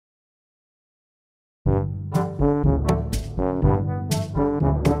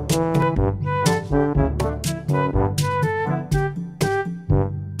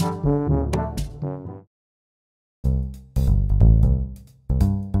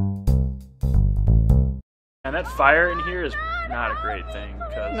And that fire in here is not a great thing,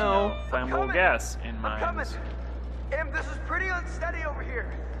 because, flammable gas in mines. Em, this is pretty unsteady over here.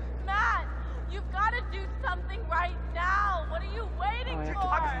 Matt, you've got to do something right now. What are you waiting for?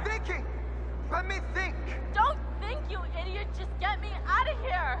 I'm thinking. Let me think. Don't think, you idiot. Just get me out of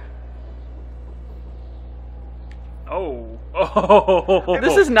here. Oh.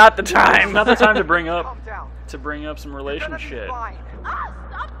 This is not the time. It's not the time to bring up Calm down. some relationship. Fine. Stop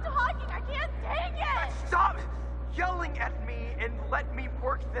talking. I can't take it. Stop yelling at me and let me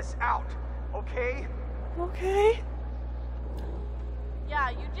work this out, okay? Okay.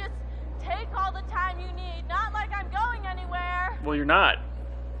 Yeah, you just take all the time you need. Not like I'm going anywhere. Well, you're not.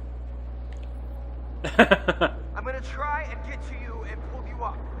 I'm gonna try and get to you and pull you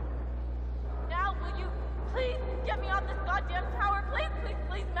up. Now, will you please get me off this goddamn tower? Please, please,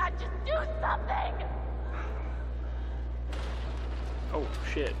 please, Matt, just do something. Oh,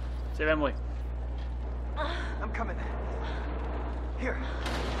 shit. Save Emily. I'm coming. Here.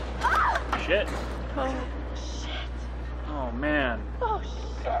 Shit. Oh. Oh, man. Oh,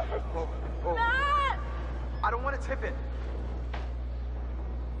 shit. Oh. Matt! I don't want to tip it.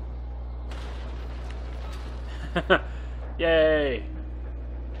 Yay.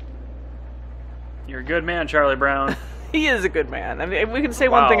 You're a good man, Charlie Brown. He is a good man. I mean, we can say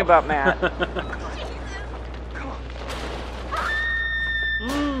one thing about Matt.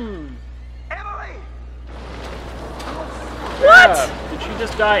 Emily! What? Yeah. Did she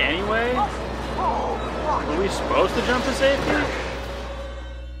just die anyway? Were we supposed to jump to safety?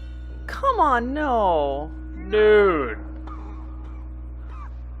 Come on, no. Dude.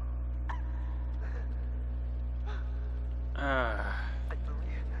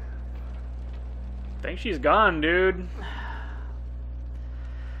 Think she's gone, dude.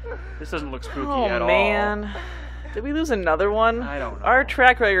 This doesn't look spooky at Oh, all. man. Did we lose another one? I don't know. Our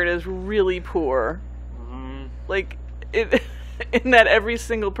track record is really poor. Mm-hmm. Like, in that every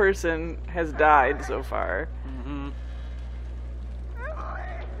single person has died so far. Mm-hmm.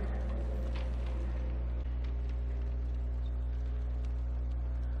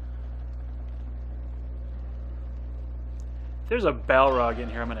 There's a Balrog in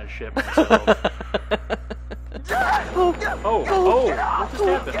here. I'm gonna shit myself. Oh, What just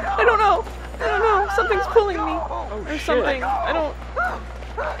happened? I don't know. Something's pulling me. Oh, Or shit. something. I don't.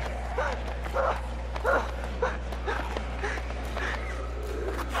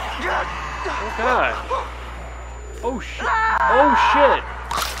 Oh, God. Oh, shit. Oh, shit.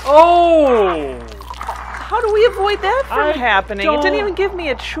 Oh! How do we avoid that from happening? It didn't even give me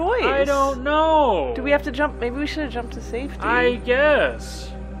a choice. I don't know. Do we have to jump? Maybe we should have jumped to safety. I guess.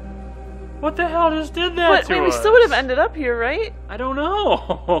 What the hell just did that But to we us? still would have ended up here, right? I don't know.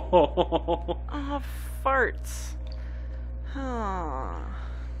 Oh, farts. Huh.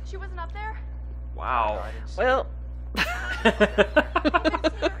 She wasn't up there? Wow. Well,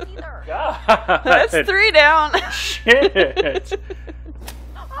 Either. God. that's 3 down. Shit. Did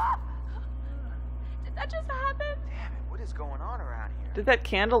that just happen? Damn it, what is going on around here? Did that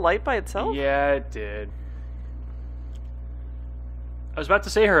candle light by itself? Yeah, it did. I was about to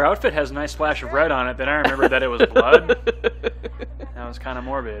say her outfit has a nice splash of red on it, then I remembered that it was blood. That was kind of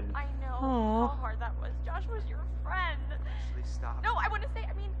morbid. I know Aw. how hard that was. Josh was your friend. Please stop. No, I want to say,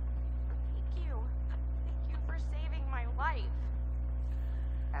 thank you. Thank you for saving my life.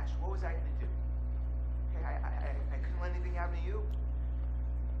 Ash, what was I gonna do? Okay, I couldn't let anything happen to you.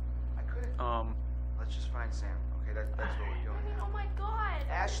 I couldn't. Let's just find Sam. Okay, that's what we're doing. Oh my God.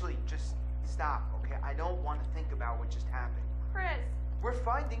 Ashley, just stop. Okay, I don't want to think about what just happened. Chris. We're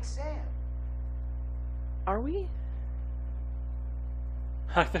finding Sam. Are we?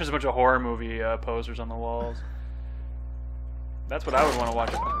 There's a bunch of horror movie posters on the walls. That's what I would want to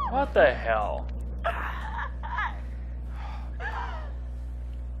watch. What the hell?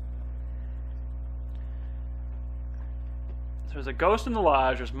 So there's a ghost in the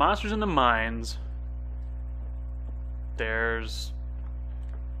lodge, there's monsters in the mines, there's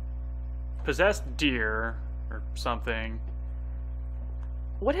possessed deer or something.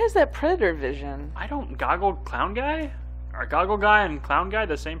 What has that predator vision? I don't... Goggle Clown Guy? Are Goggle Guy and Clown Guy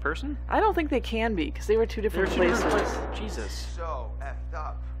the same person? I don't think they can be, because they were two different They're two places. different places. Jesus. So effed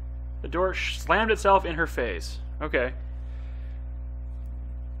up. The door slammed itself in her face. Okay.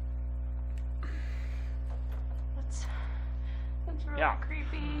 That's really Yeah.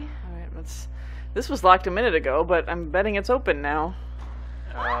 creepy. Alright, this was locked a minute ago, but I'm betting it's open now.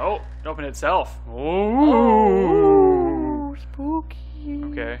 Oh, it opened itself. Ooh. Oh, spooky.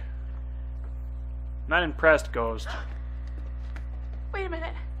 Okay. Not impressed, ghost. Wait a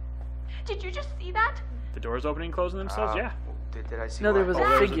minute. Did you just see that? The doors opening and closing themselves? Yeah. Did I see No, there what?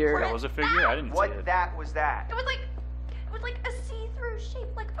 was a figure. That was a figure? I didn't see What it. that was that? It was like a see-through shape,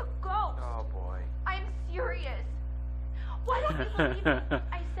 like a ghost. Oh boy. I'm serious. Why don't you believe me?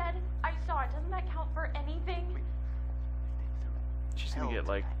 I said I saw it. Doesn't that count for anything? She's gonna get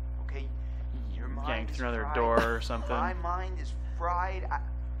like Okay, your mind yanked is through another fried. door or something. My mind is fried.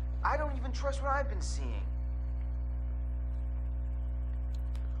 I don't even trust what I've been seeing.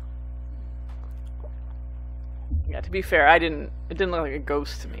 Yeah, to be fair, it didn't look like a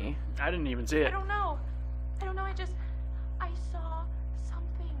ghost to me. I didn't even see it. I don't know. I saw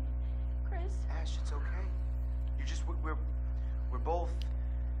something. Chris? Ash, it's okay. You're just we're both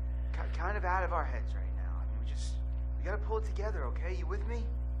kind of out of our heads right now. I mean, we gotta pull it together, okay? You with me?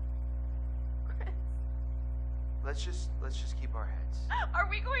 Chris? Let's just keep our heads. Are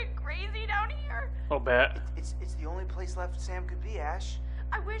we going crazy down here? I'll bet. It's the only place left Sam could be, Ash.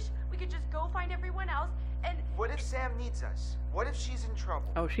 I wish we could just go find everyone else and... What if Sam needs us? What if she's in trouble?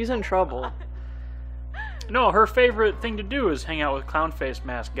 Oh, she's in trouble. No, her favorite thing to do is hang out with clown face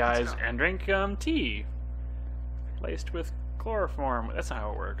mask guys Let's go. and drink tea. Laced with chloroform. That's not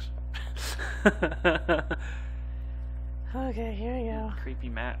how it works. Okay, here we go.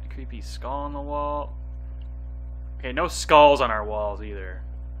 Creepy skull on the wall. Okay, no skulls on our walls either.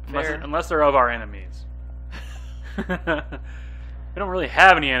 Fair. Unless they're of our enemies. We don't really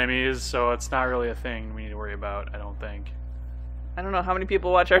have any enemies, so it's not really a thing we need to worry about, I don't think. I don't know how many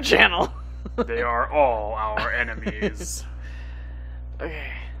people watch our channel. They are all our enemies.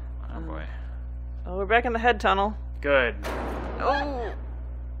 Okay. Oh boy. Oh, we're back in the head tunnel. Good. Oh,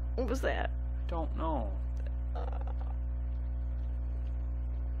 what was that? Don't know.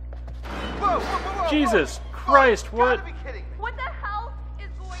 Whoa! Jesus Christ, You what? gotta be kidding me. What the hell is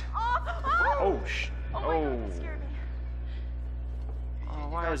going on? Oh, Oh my God, that scared me. Oh, You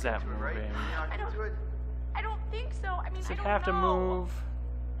why knocked is that into it, right? moving? You knocked I don't- into it? I don't think so. I mean, Does I it don't have to know. move?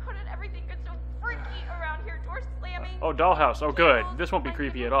 How did everything get so freaky around here? Doors slamming. Oh, Dollhouse. Oh, good. Candles, This won't be lights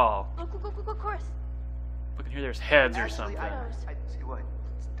creepy at everywhere. all. Look, Chris. Look in here, there's heads or Actually, something. I see what?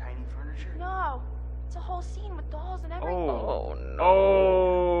 It's tiny furniture? No, it's a whole scene with dolls and everything. Oh. Oh no.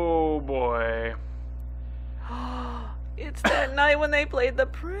 Oh, boy. It's that night when they played the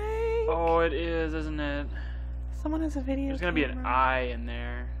prank. Oh, it is, isn't it? Someone has a video. There's gonna be an camera. eye in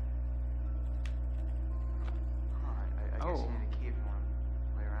there. Huh, I guess Oh. you need a key if you want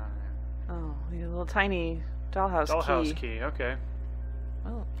to play around in there. Oh, we need a little tiny dollhouse, Dollhouse key, okay.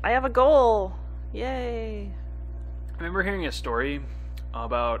 Oh, I have a goal. Yay. I remember hearing a story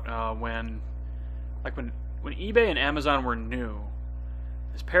about when eBay and Amazon were new,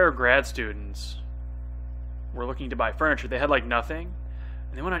 this pair of grad students were looking to buy furniture. They had like nothing,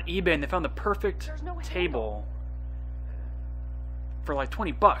 and they went on eBay and they found the perfect There's no table for like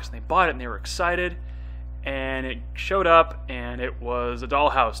 $20, and they bought it and they were excited, and it showed up and it was a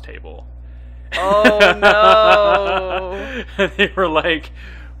dollhouse table. Oh no. And they were like,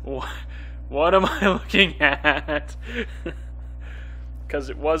 what am I looking at? Because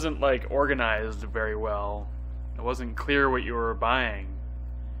it wasn't like organized very well. It wasn't clear what you were buying.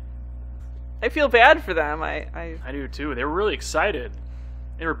 I feel bad for them. I I do too. They were really excited.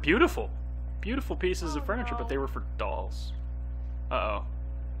 They were beautiful. Beautiful pieces of Oh, furniture, no. but they were for dolls. Uh-oh.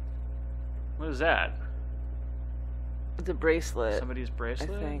 What is that? it's a bracelet. Somebody's I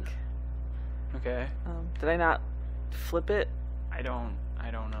bracelet? think. Okay. Did I not flip it I don't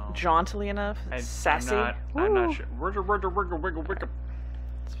know. jauntily enough? Sassy. I'm not Woo. sure. Wiggle.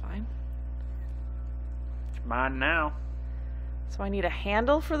 It's fine. It's mine now. So I need a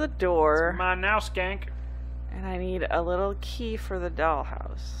handle for the It's door, mine now, skank. and I need a little key for the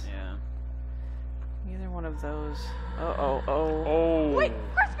dollhouse. Yeah. Either one of those. Oh. Oh. Wait,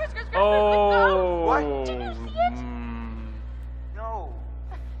 Chris, Oh. What? Did you see it? No.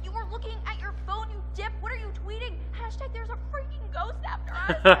 You were looking at your phone, you dip. What are you tweeting? Hashtag there's a freaking ghost after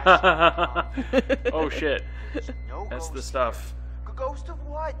us. Oh shit. No That's ghost the stuff. here. Ghost of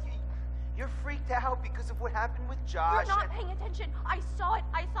what? You're freaked out because of what happened with Josh. You're not paying attention. I saw it.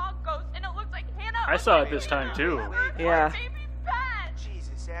 I saw a ghost, and it looked like Hannah. I was saw my it this baby. time, too. Poor Yeah. baby Pat.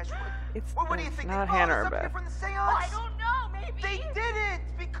 Jesus, Ash. It's What do you think? not They followed Hannah us or up here Beth. from the seance? Oh, I don't know. Maybe. They didn't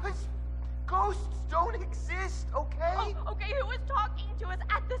because ghosts don't exist, okay? Oh, okay, who was talking to us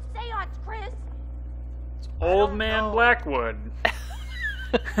at the seance, Chris? Old don't man know. Blackwood.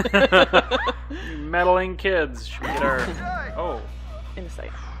 You meddling kids. Should we get our... Oh,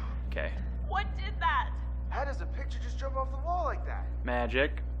 Insight. okay. What did that? How does a picture just jump off the wall like that?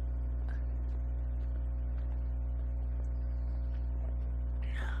 Magic.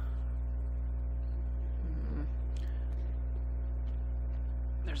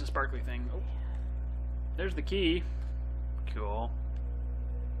 There's a sparkly thing. Oh. There's the key. cool.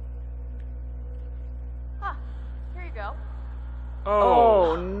 Huh. Here you go.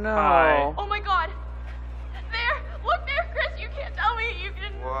 Oh no. Hi. Oh my god! There! Look there, Chris! You can't tell me you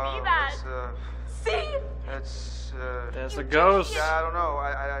didn't see that! See? That's a You ghost. just- I don't know.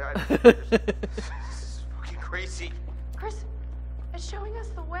 This is fucking crazy. Chris, it's showing us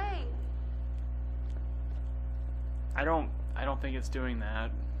the way. I don't think it's doing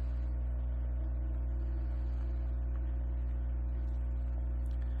that.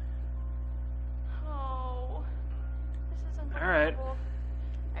 Oh, this is unbelievable. All right.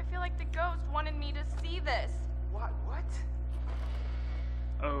 I feel like the ghost wanted me to see this. What?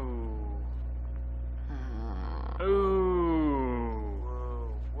 Oh. Ooh.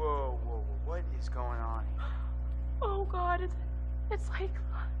 Whoa. What is going on here? Oh God, it's like.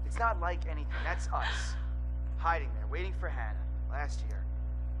 It's not like anything. That's us. Hiding there, waiting for Hannah. Last year.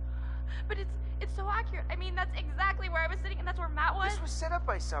 But it's so accurate. I mean, that's exactly where I was sitting, and that's where Matt was. This was set up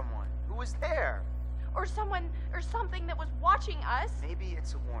by someone. Who was there? Or someone, or something that was watching us. Maybe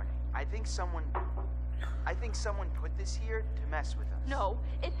it's a warning. I think someone put this here to mess with us. No,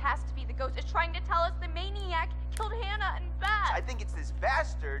 it has to be the ghost. It's trying to tell us the maniac killed Hannah and Beth. I think it's this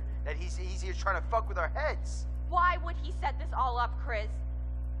bastard that he's here trying to fuck with our heads. Why would he set this all up, Chris?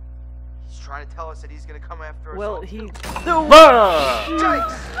 He's trying to tell us that he's gonna come after us. Well, all. he.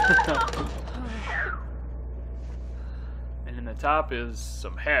 Yikes! And in the top is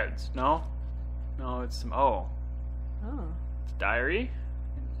some heads. No, it's some. Oh, Oh. it's diary.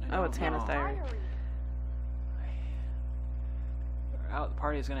 Oh, it's Hannah's diary. Out, the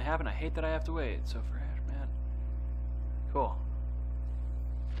party is gonna happen. I hate that I have to wait. So for Ash, man. Cool.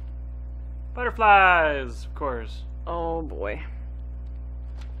 Butterflies, of course. Oh boy.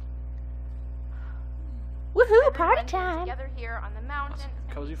 Woohoo! Party time! Together here on the mountain. It's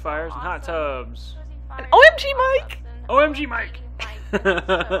gonna Cozy be so fires and hot awesome. tubs. Cozy fires OMG and hot OMG tubs and Mike! OMG Mike. I'm so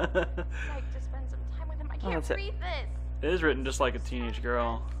psyched to spend some time with him. I can't that's it. read this. It is written just like a teenage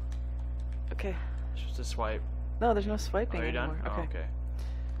girl. Okay. It's just a swipe. No, there's no swiping Are you done? anymore. Oh, okay.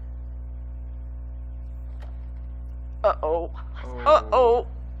 Uh-oh. Oh. Uh-oh.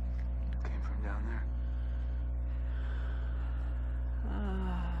 Came from down there.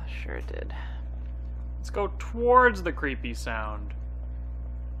 Sure it did. Let's go towards the creepy sound.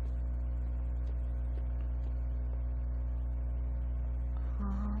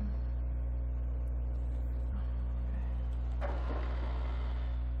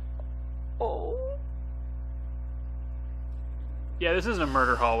 Oh. Yeah, this isn't a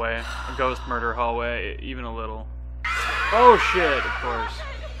murder hallway. A ghost murder hallway, even a little. Oh shit, of course.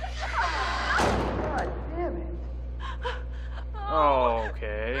 God damn it. Oh,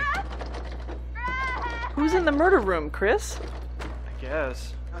 okay. Who's in the murder room, Chris? I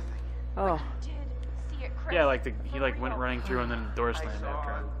guess. Nothing. Oh. Did see it, Chris. Yeah, like he For like went real. running through and then the door I slammed after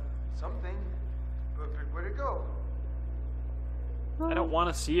saw him. something. But where'd it go? I don't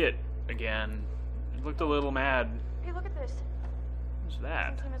want to see it again. It looked a little mad. Hey, look at this. What's Doesn't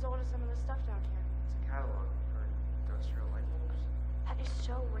that? seem as old as some of the stuff down here. It's a catalog for industrial light bulbs. That is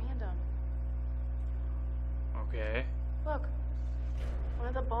so random. Okay. Look, one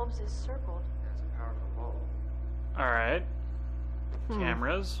of the bulbs is circled. That's a powerful bulb. Alright.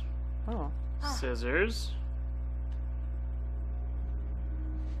 Cameras. Oh. Scissors.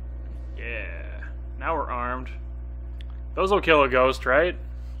 Yeah. Now we're armed. Those will kill a ghost, right?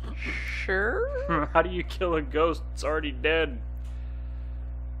 Sure. How do you kill a ghost? It's already dead.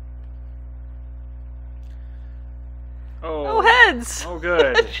 Oh, heads! Oh,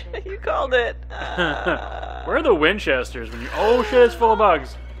 good. You called it. Where are the Winchesters when you... Oh, shit, it's full of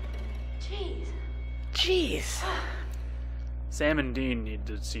bugs. Jeez. Jeez. Sam and Dean need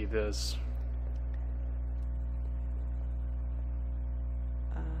to see this.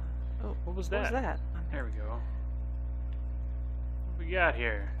 Oh, What was what that? was that? There we go. What we got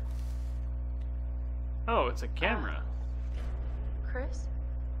here? Oh, it's a camera. Chris,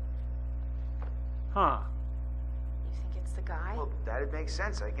 Huh. you think it's the guy? Well, that'd make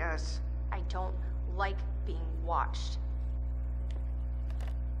sense, I guess. I don't like being watched.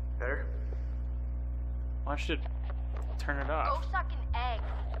 Better? Watch it. Turn it Go off. suck an egg.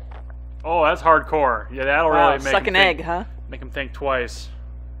 Oh, that's hardcore. Yeah, that'll Wow, really make suck him an think, egg, huh? Make him think twice.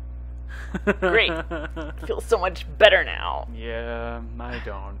 Great. Feels so much better now. Yeah, I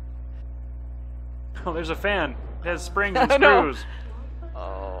don't. Oh, there's a fan. It has springs and I know. screws.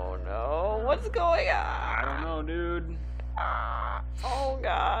 Oh no, what's going on? I don't know, dude. Oh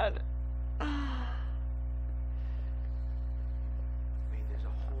god. Wait, there's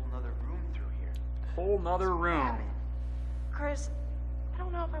a whole nother room through here. Whole nother room. Chris, I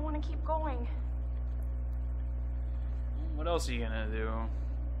don't know if I want to keep going. What else are you gonna do?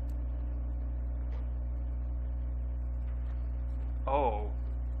 Oh.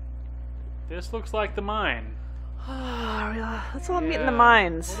 This looks like the mine. Let's all meet in the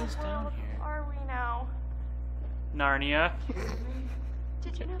mines. What is down here? Where are we now? Narnia.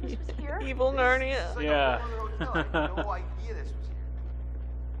 Did you know this was here? Evil Narnia. It's like Yeah. a whole other hotel. I had no idea this was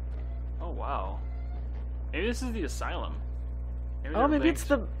here. Oh wow. Maybe this is the asylum. Maybe Oh, they're maybe it's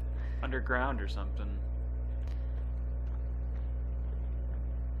linked the... underground or something.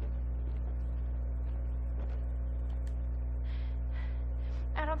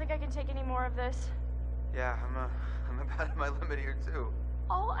 I don't think I can take any more of this. Yeah, I'm about at my limit here too.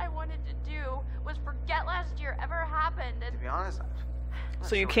 All I wanted to do was forget last year ever happened and... To be honest, I'm not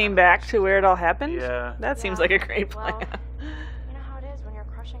So you sure what came kind of back person to where it all happened? Yeah. That seems Yeah, like a great plan. well, you know how it is when you're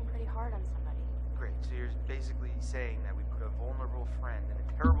crushing pretty hard on somebody. Great. So you're basically saying that we put a vulnerable friend in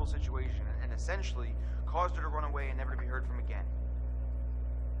a terrible situation and essentially caused her to run away and never to be heard from again.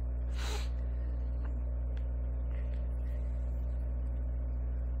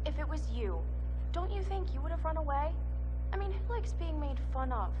 If it was you, don't you think you would have run away? I mean, who likes being made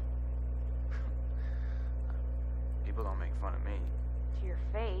fun of? People don't make fun of me. To your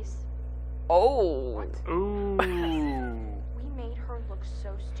face. Oh. Ooh. We made her look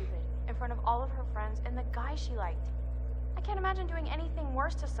so stupid in front of all of her friends and the guy she liked. I can't imagine doing anything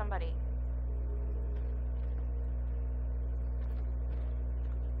worse to somebody.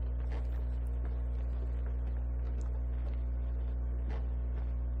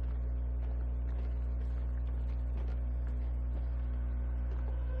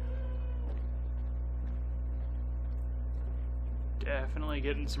 Definitely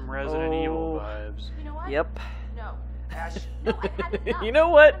getting some Resident Evil vibes. You know what? Yep. No. Ash, No, I've had enough. You know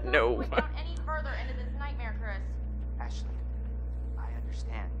what? I'm not No. going down any further into this nightmare, Chris. Ashley, I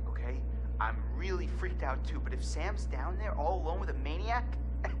understand, okay? I'm really freaked out too, but if Sam's down there all alone with a maniac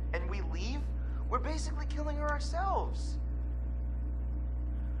and we leave, we're basically killing her ourselves.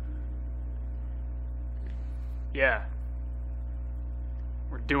 Yeah.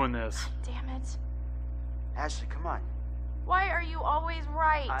 We're doing this. Damn it. Ashley, come on. Why are you always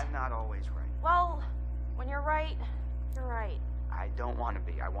right? I'm not always right. Well, when you're right, you're right. I don't want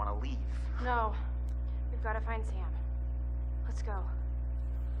to be. I want to leave. No. We've got to find Sam. Let's go.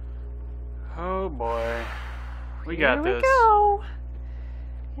 Oh boy. We got Here this. we go.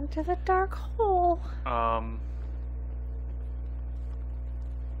 Into the dark hole.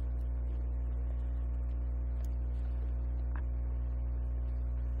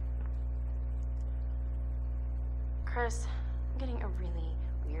 Chris, I'm getting a really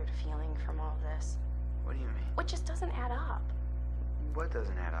weird feeling from all this. What do you mean? It just doesn't add up. What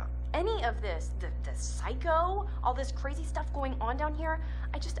doesn't add up? Any of this, the psycho, all this crazy stuff going on down here,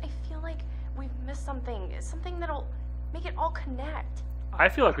 I feel like we've missed something. Something that'll make it all connect. I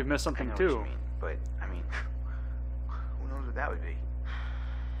feel like we missed I something know too. what you mean, but I mean, who knows what that would be?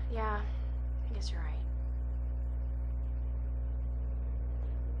 Yeah, I guess you're right.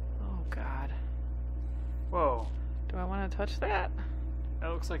 Oh, God. Whoa. Do I want to touch that? That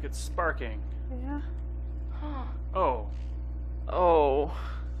looks like it's sparking. Yeah. Huh. Oh. Oh.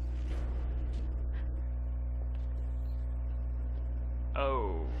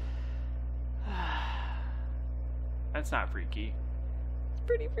 Oh. That's not freaky. It's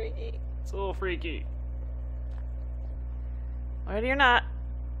pretty freaky. It's a little freaky. Ready or not.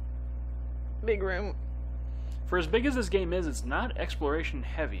 Big room. For as big as this game is, it's not exploration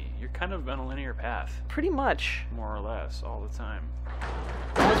heavy. You're kind of on a linear path, Pretty much. more or less, all the time.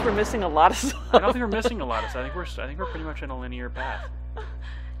 Unless we're missing a lot of stuff. I don't think we're missing a lot of stuff. I think we're pretty much in a linear path.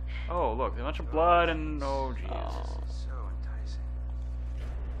 Oh, look, a bunch of blood and oh jeez. Oh. So enticing.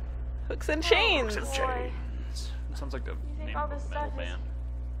 Hooks and chains. Hooks and chains. It sounds like the think name all of this a metal stuff is- band.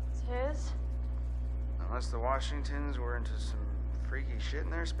 It's his? Unless the Washingtons were into some freaky shit in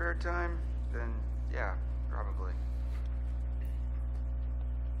their spare time, then yeah, probably.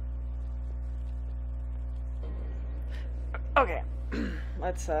 Okay.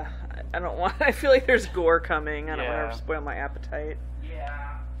 Let's, I don't want, I feel like there's gore coming. I don't Yeah. want to spoil my appetite.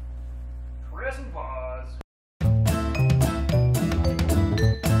 Yeah. Press and pause.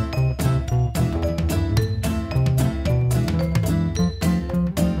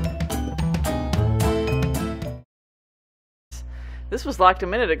 This was locked a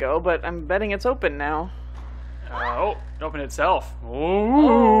minute ago, but I'm betting it's open now. Oh, it opened itself. Ooh.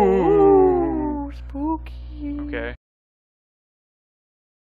 Oh, spooky. Okay.